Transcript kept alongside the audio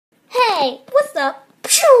Hey, what's up?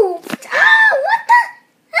 Phew! Ah, what the?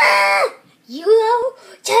 Ah, you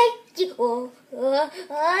take you.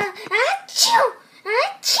 Achoo!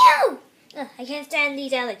 Achoo! I can't stand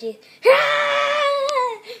these allergies.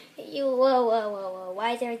 Ah! Whoa.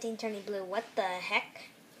 Why is everything turning blue? What the heck?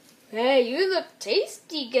 Hey, you look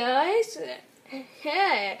tasty, guys.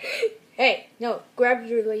 Hey, no, grab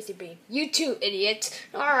your lazy bean. You too, idiot.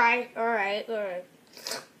 Alright.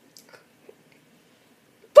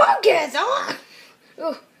 Focus!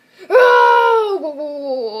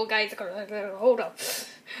 Oh, guys, hold up.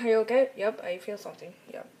 Are you okay? Yep, I feel something.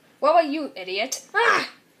 Yep. What about you, idiot?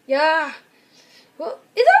 Yeah. Well,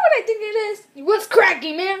 is that what I think it is? What's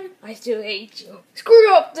cracking, man? I still hate you.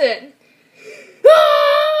 Screw up then.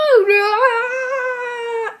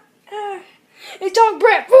 It's on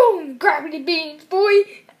breath. Boom! Gravity beans, boy.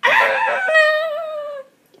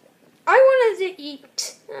 I wanted to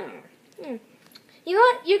eat. You know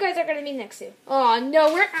what? You guys are gonna be next to. Oh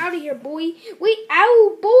no, we're out of here, boy. We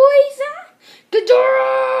out, boys.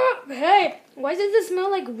 Godzilla! Hey, why does it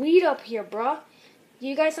smell like weed up here, bro?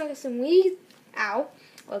 You guys got some weed? Ow.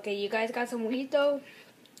 Okay, you guys got some weed though,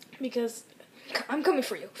 because I'm coming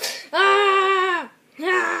for you.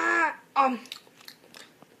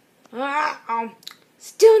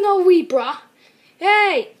 Still no weed, bro.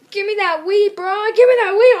 Hey, give me that weed, bro. Give me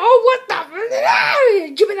that weed. Oh, what the?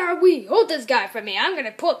 Give me that weed. Hold this guy for me. I'm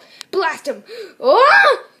gonna blast him.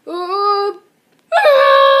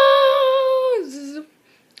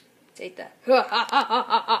 Take that.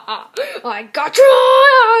 I got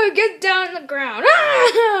you. Get down on the ground.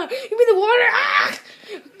 Give me the water.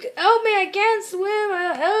 Help me, I can't swim.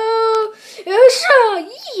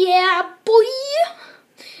 Yeah, boy.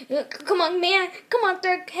 Come on, man. Come on,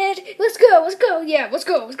 third head. Let's go. Yeah, let's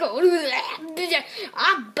go.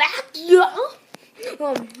 I'm back, y'all.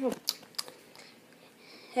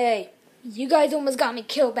 Hey, you guys almost got me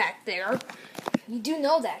killed back there. You do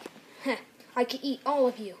know that. I could eat all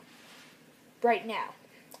of you right now.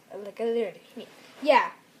 Like a little.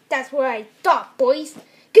 Yeah, that's what I thought, boys.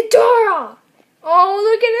 Ghidorah! Oh,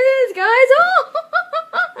 look at this, guys. Oh,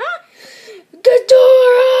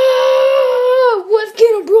 Ghidorah! What's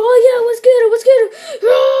good, bro? Yeah, what's good?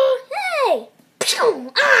 Hey!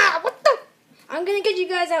 What the? I'm gonna get you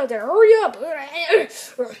guys out there. Hurry up.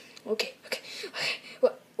 Okay.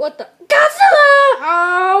 What the? Godzilla!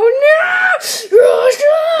 Oh, no!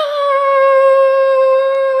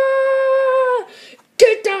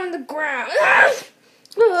 Get down on the ground.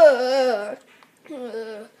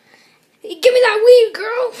 Give me that weed,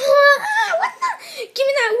 girl. What the? Give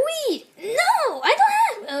me that weed. No, I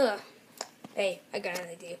don't have. Hey, I got an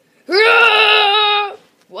idea.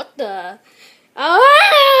 What the? Oh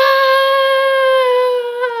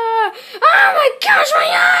my gosh, my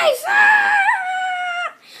eyes!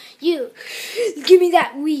 You, give me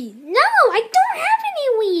that weed. No, I don't have any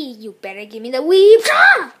weed. You better give me the weed.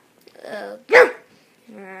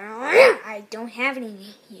 I don't have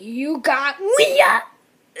any. You got weed.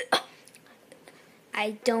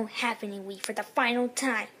 I don't have any weed for the final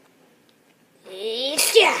time.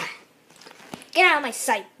 Yeah. Get out of my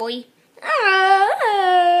sight, boy.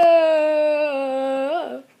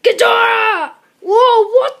 Ghidorah! Whoa,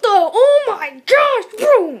 what the? Oh my gosh,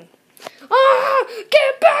 boom!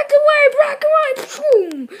 Get back away!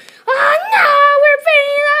 Boom! No, we're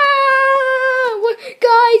failing!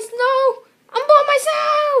 Guys, no! I'm by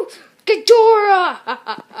myself! Ghidorah!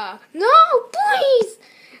 No, please!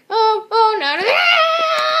 Oh, no.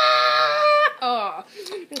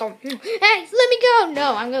 Hey, let me go!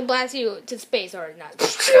 No, I'm gonna blast you to space or not.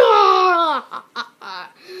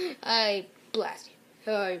 I blast you.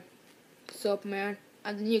 Hey, what's up, man?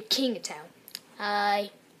 I'm the new king of town.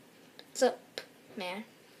 Hi. What's up, man?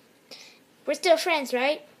 We're still friends,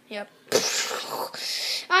 right? Yep.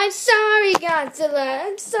 I'm sorry, Godzilla.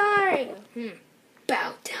 I'm sorry.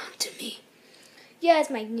 Bow down to me. Yes,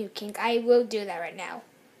 my new king. I will do that right now.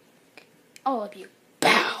 All of you,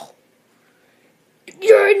 bow.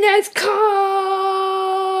 Your next call.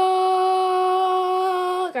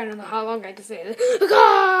 I don't know how long I can say this.